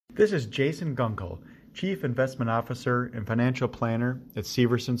This is Jason Gunkel, Chief Investment Officer and Financial Planner at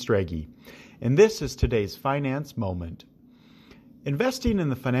Severson Strage, and this is today's Finance Moment. Investing in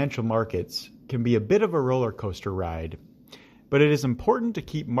the financial markets can be a bit of a roller coaster ride, but it is important to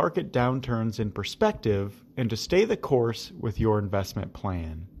keep market downturns in perspective and to stay the course with your investment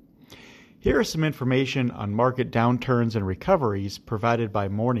plan. Here is some information on market downturns and recoveries provided by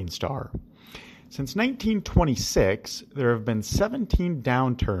Morningstar. Since 1926, there have been 17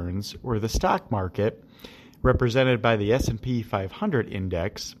 downturns where the stock market, represented by the S&P 500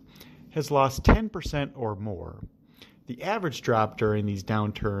 index, has lost 10% or more. The average drop during these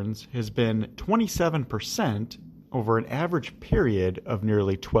downturns has been 27% over an average period of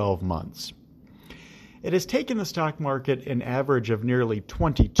nearly 12 months. It has taken the stock market an average of nearly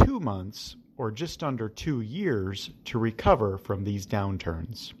 22 months, or just under 2 years, to recover from these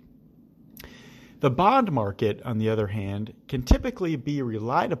downturns. The bond market, on the other hand, can typically be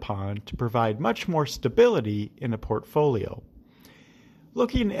relied upon to provide much more stability in a portfolio.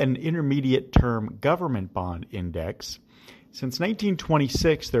 Looking at an intermediate-term government bond index, since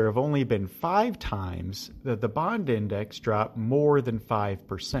 1926 there have only been 5 times that the bond index dropped more than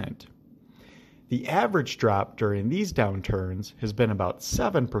 5%. The average drop during these downturns has been about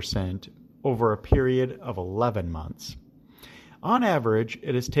 7% over a period of 11 months. On average,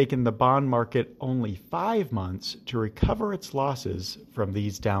 it has taken the bond market only 5 months to recover its losses from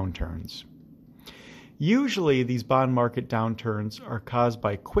these downturns. Usually, these bond market downturns are caused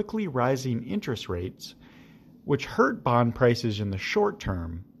by quickly rising interest rates, which hurt bond prices in the short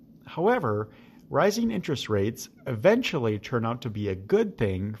term. However, rising interest rates eventually turn out to be a good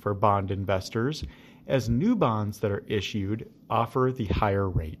thing for bond investors, as new bonds that are issued offer the higher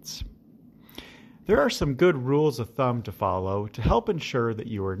rates. There are some good rules of thumb to follow to help ensure that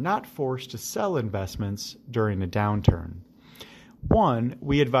you are not forced to sell investments during a downturn. 1,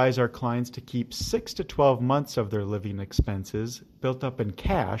 we advise our clients to keep 6 to 12 months of their living expenses built up in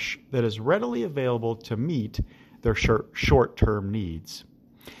cash that is readily available to meet their short-term needs.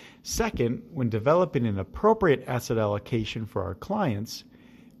 2, when developing an appropriate asset allocation for our clients,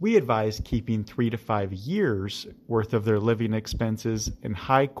 we advise keeping 3 to 5 years worth of their living expenses in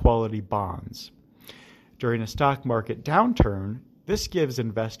high-quality bonds. During a stock market downturn, this gives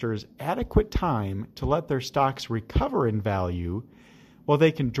investors adequate time to let their stocks recover in value while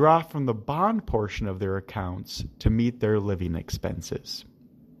they can draw from the bond portion of their accounts to meet their living expenses.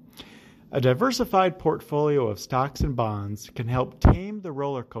 A diversified portfolio of stocks and bonds can help tame the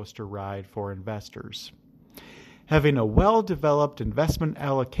roller coaster ride for investors. Having a well-developed investment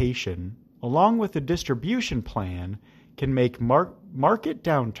allocation, along with a distribution plan, can make market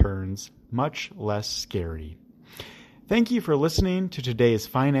downturns much less scary. Thank you for listening to today's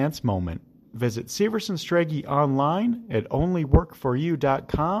Finance Moment. Visit Severson Strage online at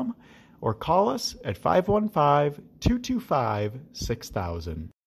onlyworkforyou.com or call us at 515-225-6000.